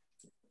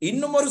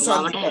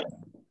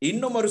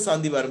 ඉන්නමොරු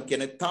සන්දි වරම්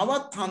කියන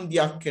තවත්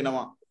හන්දියක්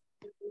එනවා.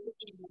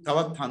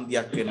 තවත්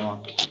හන්දියක් එනවා.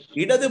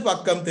 ඉඩது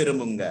பக்கம்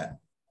திரும்புங்க.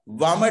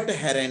 වමට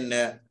හැරෙන්න.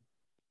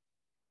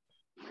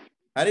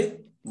 හරි?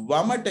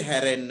 වමට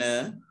හැරෙන්න.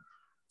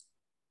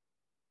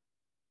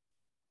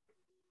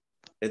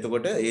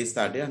 එතකොට ඒ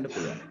ස්ථානට යන්න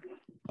පුළුවන්.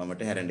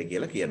 වමට හැරෙන්න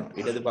කියලා කියනවා.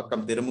 ඉඩது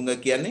பக்கம் திரும்புங்க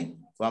කියන්නේ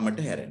වමට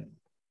හැරෙන්න.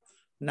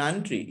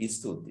 නන්ත්‍රි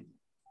ස්තුති.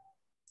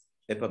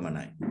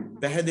 එපමණයි.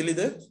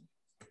 පැහැදිලිද?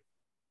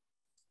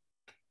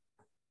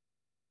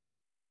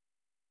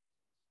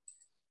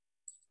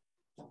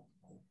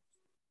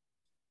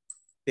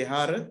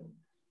 තෙහාර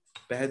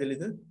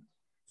පැහැදිලිද?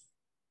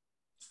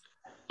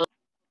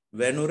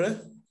 වෙනුර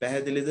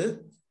පැහැදිලිද?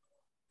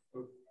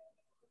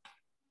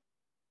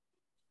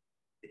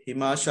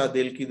 හිමාෂා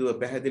දෙල්කිදුව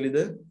පැහැදිලිද?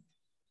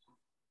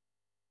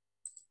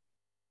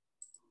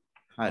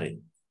 හරි.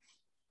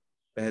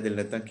 පැහැදිලි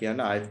නැත්නම්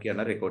කියන්න ආයෙත්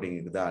කියන්න රෙකෝඩින්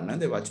එක දාන්න.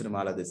 දැන් වචන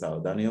මාලා දෙස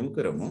අවධානය යොමු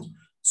කරමු.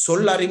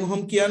 සොල්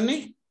අරිමුහම්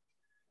කියන්නේ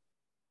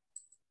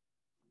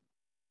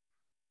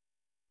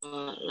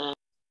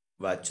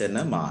වචන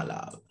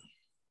මාලාව.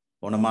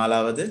 මොන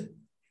මාලාවද?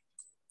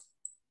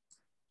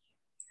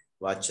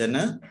 වචන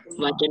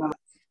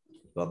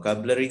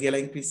vocabulary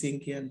කියලා ඉංග්‍රීසියෙන්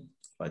කියන්නේ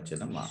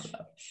වචන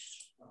මාලාව.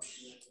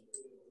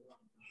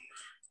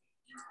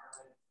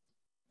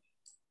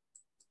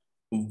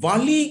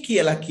 වලි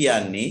කියලා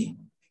කියන්නේ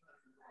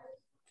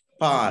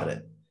පාර.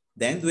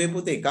 දැන් දුවේ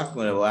පුතේ එකක්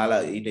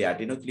ඔයාලා ඊට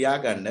යටිනුත් ලියා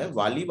ගන්න.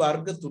 වලි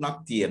වර්ග 3ක්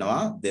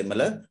තියෙනවා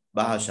දෙමළ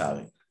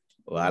භාෂාවෙන්.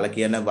 ඔයාලා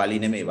කියන වලි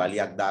නෙමෙයි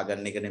වලියක්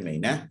දාගන්න එක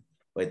නෙමෙයි නෑ.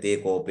 ඔය තේ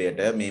කෝපයට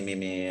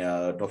මේ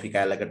ටොෆි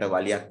කෑල්ලකට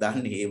වලියක්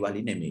දාන්නේ ඒ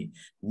වලි නෙමෙයි.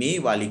 මේ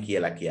වලි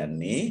කියලා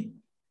කියන්නේ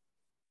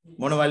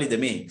මොන වලිද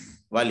මේ?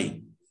 වලි.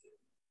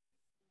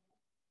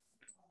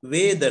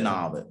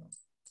 වේදනාව.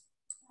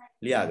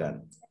 ලියා ගන්න.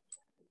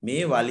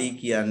 මේ වලි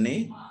කියන්නේ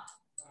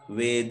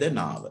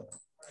වේදනාව.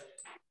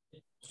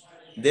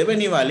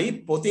 දෙවෙනි වලි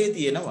පොතේ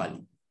තියෙන වලි.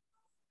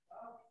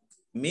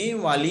 මේ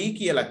වලි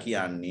කියලා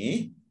කියන්නේ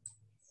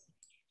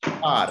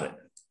පාර.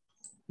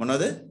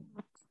 මොනවද?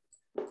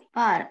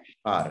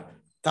 පාර.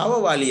 තව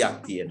වලියක්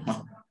තියෙනවා.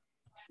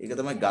 ඒක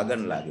තමයි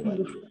ගගන්ලාගේ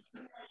වලිය.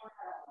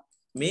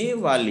 මේ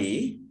වලි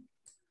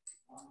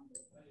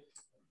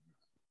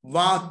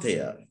වාතය.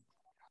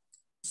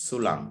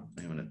 සුළං.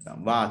 එහෙම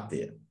නැත්නම් වාතය.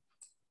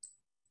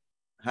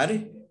 හරි?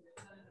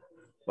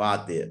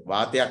 වාතය.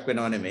 වාතයක්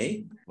වෙනව නෙමෙයි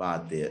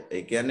වාතය.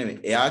 ඒ කියන්නේ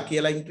එයා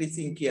කියලා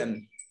ඉංග්‍රීසියෙන්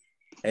කියන්නේ.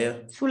 එය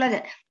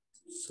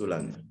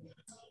සුළං.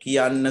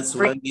 කියන්න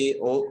සුළඟේ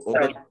ඔබ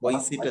කොයි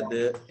සිටද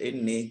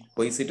එන්නේ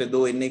කොයි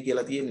සිටදෝ එන්නේ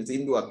කියලා තියෙන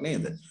සින්දුවක්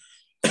නේද?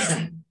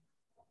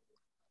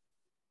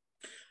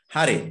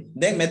 හරි.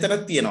 දැන් මෙතන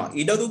තියෙනවා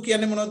ඉඩදු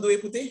කියන්නේ මොනවද ඔය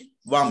පුතේ?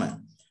 වම.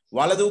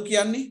 වලදු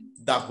කියන්නේ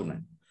දකුණ.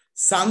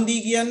 සන්ධි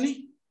කියන්නේ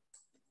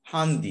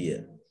හන්දිය.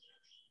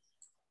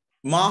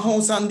 මාහෝ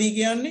සන්ධි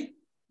කියන්නේ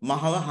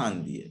මහව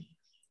හන්දිය.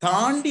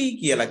 තාණ්ඩි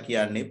කියලා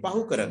කියන්නේ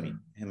පහු කරමින්.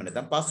 එහෙම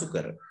නැත්නම් පසු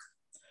කර.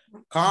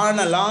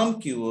 කාණලාම්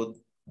කිව්වොත්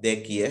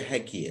දැකිය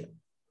හැකිය.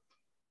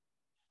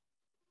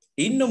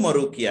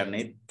 ඉන්නමරු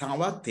කියන්නේ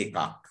තවත් එකක්.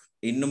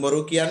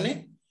 ඉන්නමරු කියන්නේ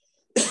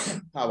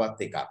තවත්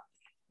එකක්.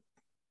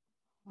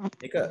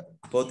 ඒක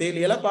පොතේ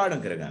ලියලා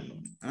පාඩම් කරගන්න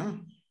ඕනේ.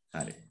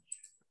 හරි.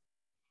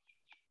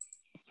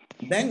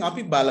 දැන්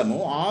අපි බලමු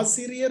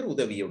ආசிரியர்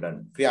உதவியுடன்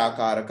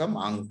ක්‍රියාකාරකම්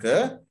අංක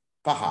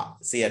 5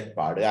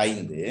 செயற்பாடு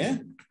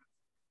 5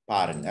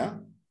 பாருங்க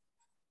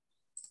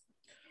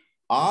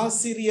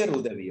ආසිරියර්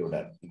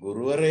උදවියුடன்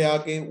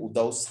ගුරුවරයාගේ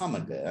උදව්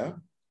සමග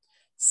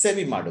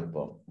සෙවි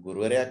මඩුපොම්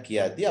ගුරුවරයා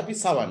කියද්දී අපි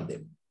සවන්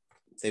දෙමු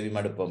සෙවි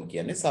මඩුපොම්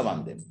කියන්නේ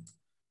සවන් දෙමු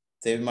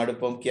සෙවි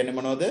මඩුපොම් කියන්නේ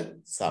මොනවද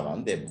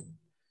සවන් දෙමු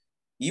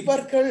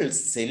ඉවර්කල්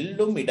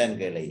සෙල්ලුම්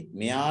ඉඩංගලයි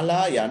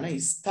මෙයාලා යන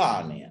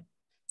ස්ථානය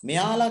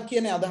මෙයාලා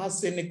කියන්නේ අදහස්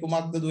වෙන්නේ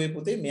කුමක්ද දුවේ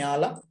පුතේ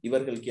මෙයාලා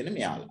ඉවර්කල් කියන්නේ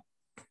මෙයාලා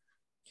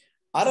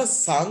අර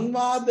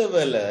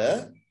සංවාදවල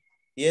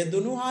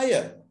යෙදුණු අය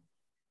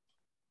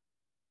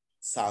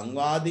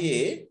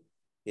සංවාදයේ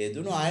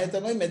යෙදුණු අය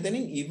තමයි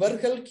මෙතනින්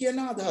ඉවර්කල් කියන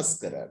අදහස්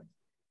කරන්නේ.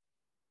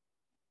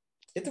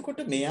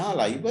 එතකොට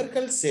මෙයාලා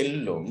ඉවර්කල්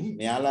සෙල්ලුම්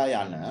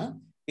මෙයාලා යන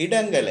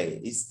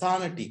ඉඩංගලේ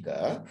ස්ථාන ටික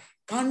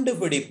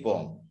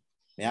කණ්ඩපිඩිපොම්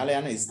මෙයාලා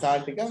යන ස්ථාන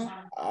ටික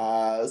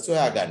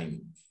සොයාගනිමු.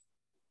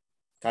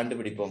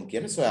 කණ්ඩපිඩිපොම්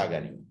කියන්නේ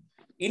සොයාගනිමු.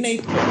 ඉනේ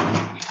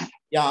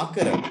යා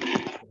කරමු.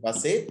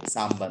 ඊපස්සේ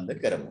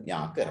සම්බන්ධ කරමු.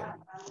 යා කරමු.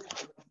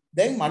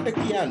 දැන් මට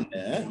කියන්න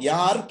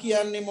යාර්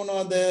කියන්නේ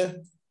මොනවද?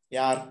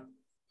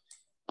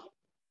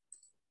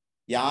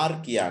 යාර්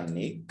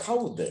කියන්නේ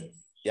කවුද?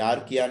 යාර්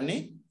කියන්නේ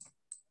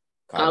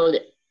කවුද?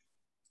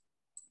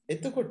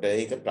 එතකොට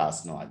ඒක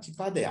ප්‍රශ්නවාචී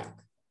පදයක්.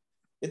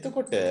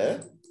 එතකොට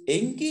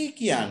එංගේ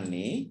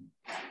කියන්නේ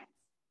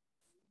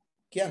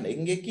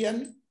එංගේ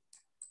කියන්නේ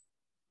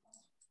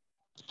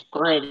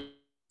කොහෙද?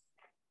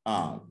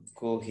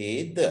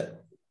 කොහෙද?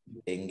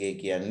 එංගේ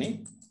කියන්නේ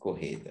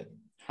කොහෙද?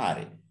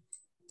 හරි.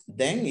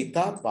 දැන්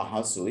ඉතා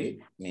පහසුයි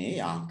මේ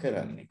යා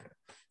කරන්න එක.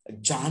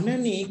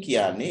 ජනනී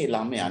කියන්නේ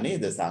ළමයා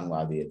නේද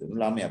සංවාදයේ යෙදුණු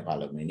ළමයා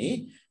පළවෙනි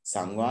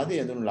සංවාදයේ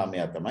යෙදුණු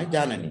ළමයා තමයි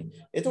ජනනී.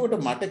 එතකොට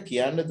මට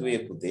කියන්න දුවේ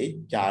පුතේ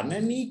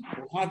ජනනී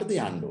කොහාටද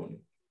යන්න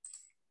ඕනේ?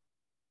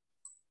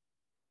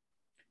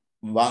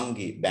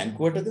 වංගි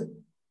බැංකුවටද?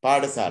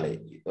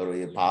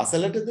 පාඨශාලයේ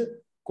පාසලටද?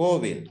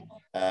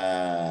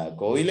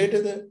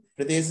 කෝවිලටද?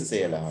 ප්‍රදේශ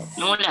සේලහ.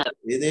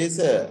 ප්‍රදේශ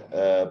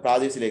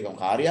ප්‍රාදේශීය ලේකම්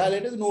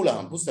කාර්යාලයටද?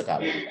 නූලහම්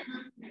පුස්තකාලයට.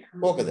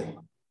 මොකද?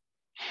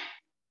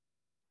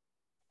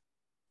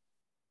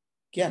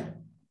 කියන්නේ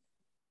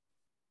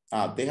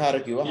තෙහාර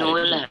කිව්වා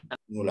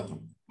නූලහම්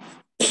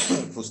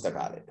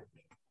පුස්තකාලයට.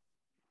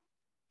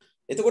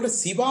 එතකොට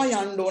සිවා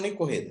යන්න ඕනේ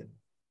කොහෙද?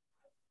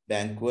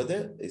 බැංකුවද,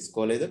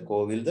 ඉස්කෝලේද,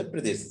 කෝවිල්ද,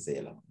 ප්‍රදේශ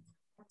සේලම?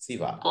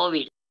 සිවා.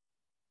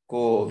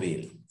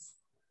 කෝවිල්.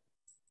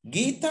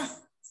 ගීතා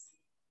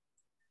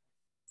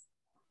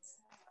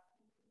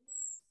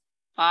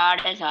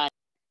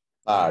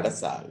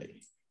පාඨශාලේ.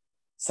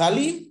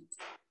 සලීම්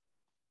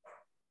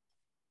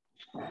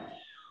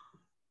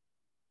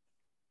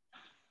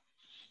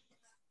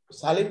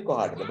සලිම්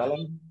කොහාටද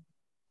බලන්න?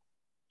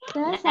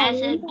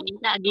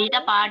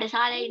 ගීතා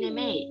පාඨශාලේ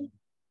නෙමෙයි.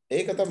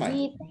 ඒක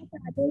තමයි.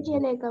 ප්‍රාදේශීය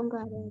ලේකම්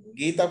කාර්යාලය.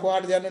 ගීතා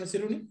කොහාටද යන්න ඕනේ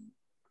සිලුනි?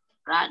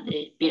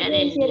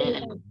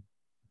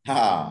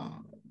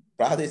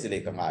 ප්‍රාදේශීය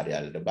ලේකම්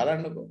කාර්යාලයට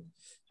බලන්නකෝ.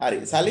 හරි.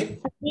 සලිම්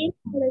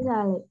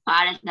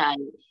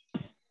පාඨශාලේ.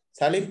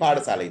 සලිම්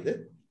පාඨශාලේද?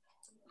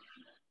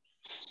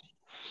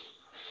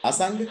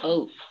 අසංග?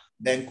 ඔව්.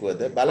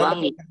 බැංකුවද?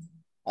 බලන්න.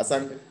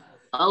 අසංග?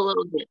 ඔව්.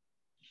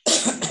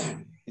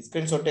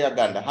 ස්ක්‍රීන්ෂොට් එකක්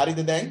ගන්න.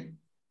 හරිද දැන්?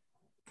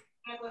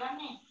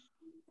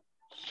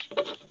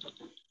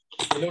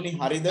 එළුණි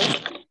හරිද?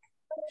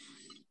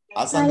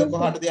 අසංග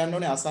කොහාටද යන්න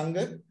ඕනේ? අසංග?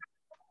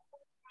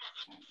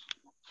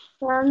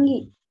 වංගි.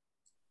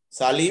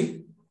 සලීම්?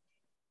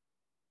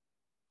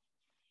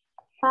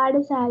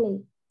 පාඨශාලේ.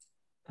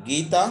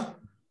 ගීතා?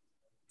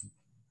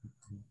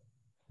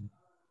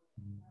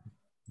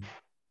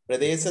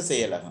 ප්‍රදේශ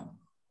සේලහම්.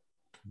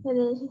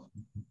 ප්‍රදේශ.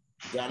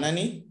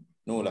 ජනනි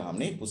නූලහම්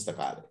නේ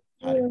පුස්තකාලය.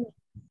 හරි.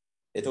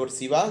 එතකොට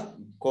සිවා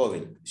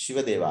කෝවිල් ශිව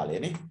දේවාලය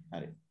නේ.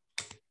 හරි.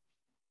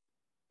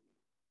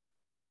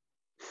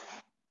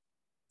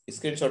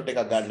 ස්ක්‍රීන්ෂොට්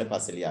එකක් ගන්න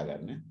පස්සේ ලියා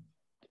ගන්න.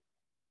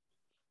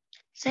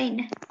 සයින්.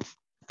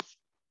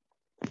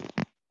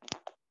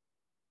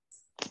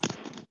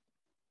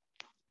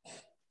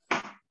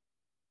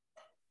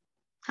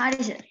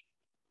 හරි සර්.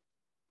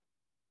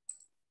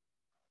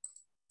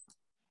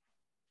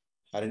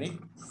 හරිනේ.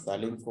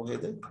 සලීම්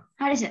කොහෙද?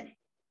 හරි සර්.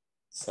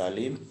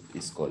 සලීම්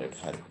ඉස්කෝලේට.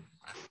 හරි.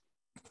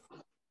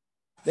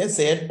 දැන්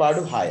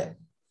செயற்பாடு 6.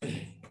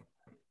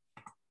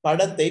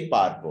 படத்தை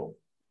பார்ப்போம்.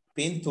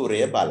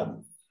 பின்துறையை බලමු.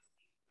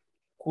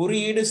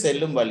 குறியீடு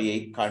செல்லும் வழியை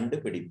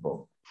கண்டுபிடிப்போம்.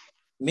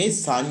 මේ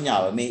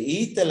සංඥාව මේ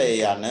ඊතලය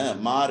යන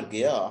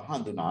මාර්ගය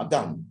හඳුනා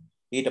ගමු.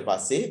 ඊට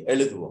පස්සේ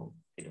එළුදුවමු.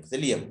 ඊට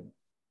පස්සේ ලියමු.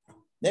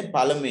 දැන්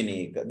පළවෙනි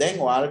එක.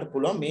 දැන් ඔයාලට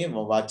පුළුවන් මේ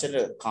වචන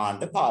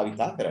කාණ්ඩ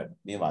භාවිතා කරන්න.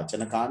 මේ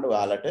වචන කාණ්ඩ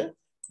ඔයාලට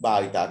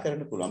භාවිතා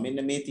කරන්න පුළුවන්.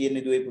 මෙන්න මේ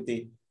තියෙන දුවේ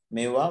පුතේ.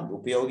 මේවා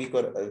උපයෝගී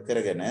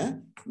කරගෙන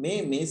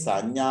මේ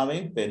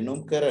සංඥාවෙන් පෙන්눔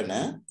කරන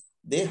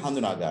දේ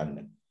හඳුනා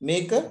ගන්න.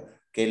 මේක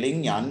කෙලින්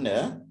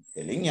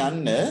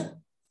යන්න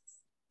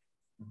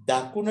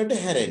දකුණට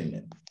හැරෙන්න.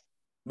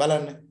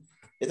 බලන්න.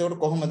 එතකොට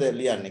කොහොමද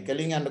ලියන්නේ?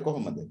 කෙලින් යන්න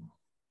කොහොමද?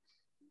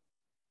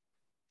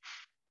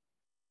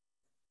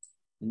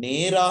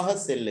 நேராக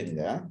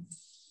செல்லுங்க.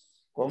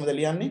 කොහොමද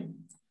ලියන්නේ?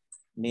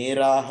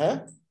 නේරාහ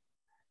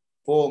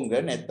පෝංග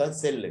නැත්නම්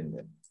සෙල්ලෙන්ග.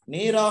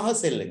 නේරාහ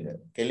සෙල්ලෙන්ග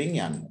කෙලින්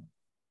යන්න.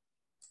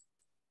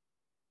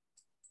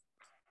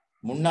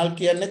 මුන්නල්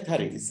කියන්නේත්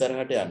හරි.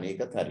 ඉස්සරහට යන්න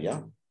ඒකත් හරියා.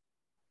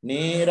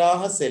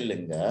 නේරාහ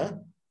සෙල්ලෙන්ග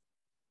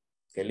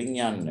කෙලින්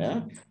යන්න.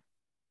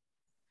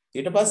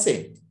 ඊට පස්සේ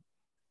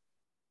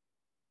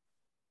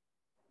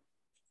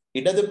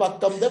ඉඩது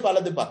பக்கம்ද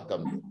වලது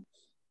பக்கம்ද?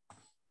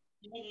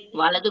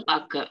 වලදු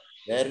පක්ක.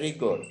 very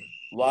good.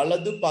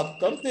 වලது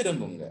பக்கம்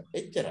திரும்புங்க.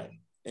 එච්චරයි.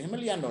 එහෙම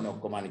ලියන්න ඕනේ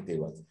ඔක්කොම අනිත්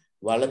ඒවා.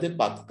 වලது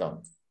பக்கம்.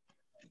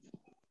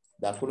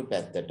 දකුණු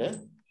පැත්තට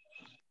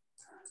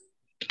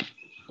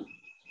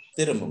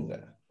திரும்புங்க.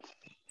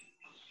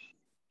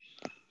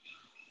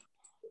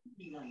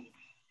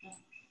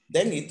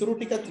 දැන් ඉතුරු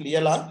ටිකත්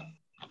ලියලා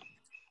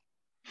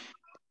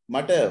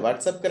මට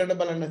WhatsApp කරන්න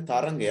බලන්න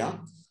තරංගය.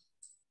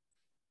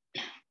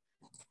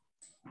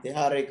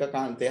 තෙහාර එක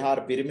කන් තෙහාර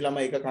පිරිමි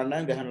ළමයි එක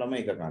කණ්ඩායම් ගැහණු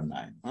ළමයි එක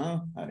කණ්ඩායම්.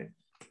 හරි.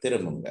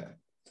 තිරමුංග.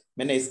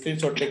 මෙන්න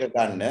ස්ක්‍රීන්ෂොට් එක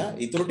ගන්න.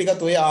 ඉතුරු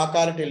ටිකත් ඔය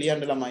ආකාරයට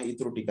ලියන්න ළමයි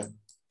ඉතුරු ටික.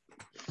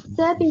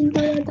 සර්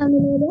පින්තූරය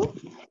තමිනේද?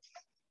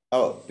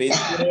 ඔව්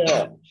පින්තූරය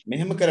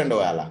මෙහෙම කරන්න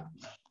ඔයාලා.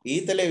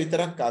 ඊතලේ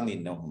විතරක්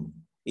අඳින්න ඔහොම.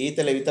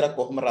 ඊතලේ විතරක්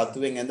කොහොම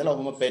රතුවෙන් ඇඳලා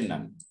ඔහොම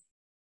පෙන්නන්න.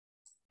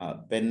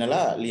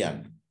 පෙන්නලා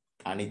ලියන්න.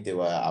 අනිත්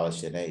ඒවා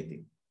අවශ්‍ය නැහැ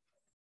ඉතින්.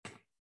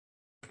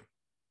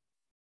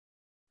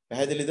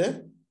 පැහැදිලිද?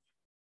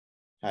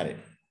 හරි.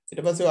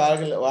 ඊට පස්සේ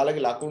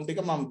ඔයාලගේ ලකුණු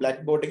ටික මම බ්ලැක්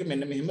බෝඩ් එකේ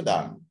මෙන්න මෙහෙම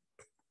දානවා.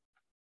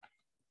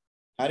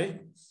 හරි.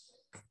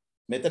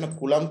 මෙතන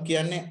කුලම්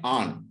කියන්නේ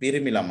ආන්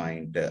පිරිමි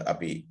ළමයින්ට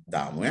අපි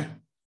දාමු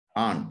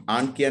ඈ.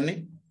 ආන්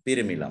කියන්නේ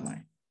පිරිමි ළමයි.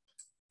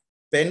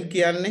 පෙන්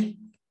කියන්නේ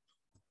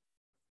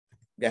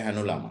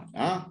ගැහණු ළමයි.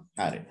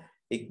 හරි.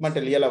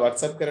 ඉක්මනට ලියලා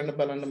WhatsApp කරන්න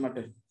බලන්න මට.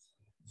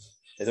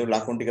 එතකොට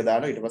ලකුණු ටික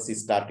දානවා ඊට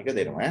පස්සේ ස්ටාර් ටික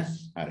දෙනවා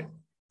ඈ. හරි.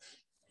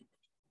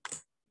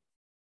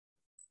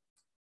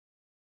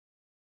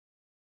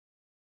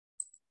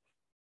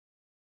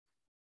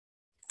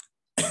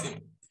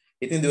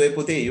 ඉතින් දුවේ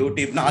පුතේ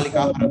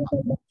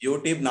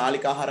YouTube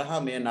නාලිකා හරහා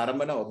මේ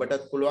නරඹන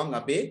ඔබටත් පුළුවන්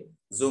අපේ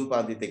Zoom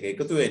පන්තිත් එක්ක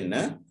එකතු වෙන්න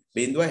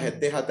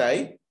 077යි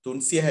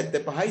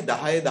 375යි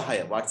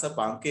 1010 WhatsApp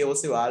අංකයේ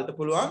ඔස්සේ ඔයාලට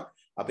පුළුවන්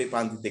අපේ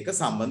පන්තිත් එක්ක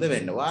සම්බන්ධ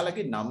වෙන්න.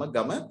 ඔයාලගේ නම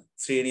ගම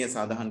ශ්‍රේණිය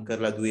සඳහන්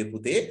කරලා දුවේ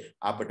පුතේ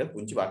අපිට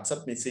පුංචි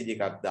WhatsApp message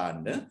එකක්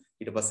දාන්න.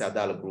 ඊට පස්සේ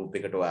අදාළ group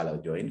එකට ඔයාලා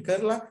join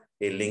කරලා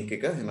ඒ link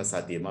එක හැම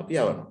සතියෙම අපි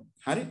යවනවා.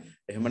 හරි.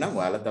 එහෙමනම්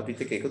ඔයාලත් අපිත්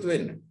එක්ක එකතු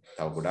වෙන්න.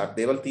 තව ගොඩාක්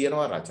දේවල්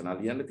තියෙනවා, රචනා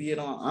ලියන්න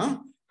තියෙනවා.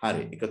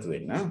 හරි එකතු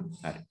වෙන්න.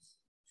 හරි.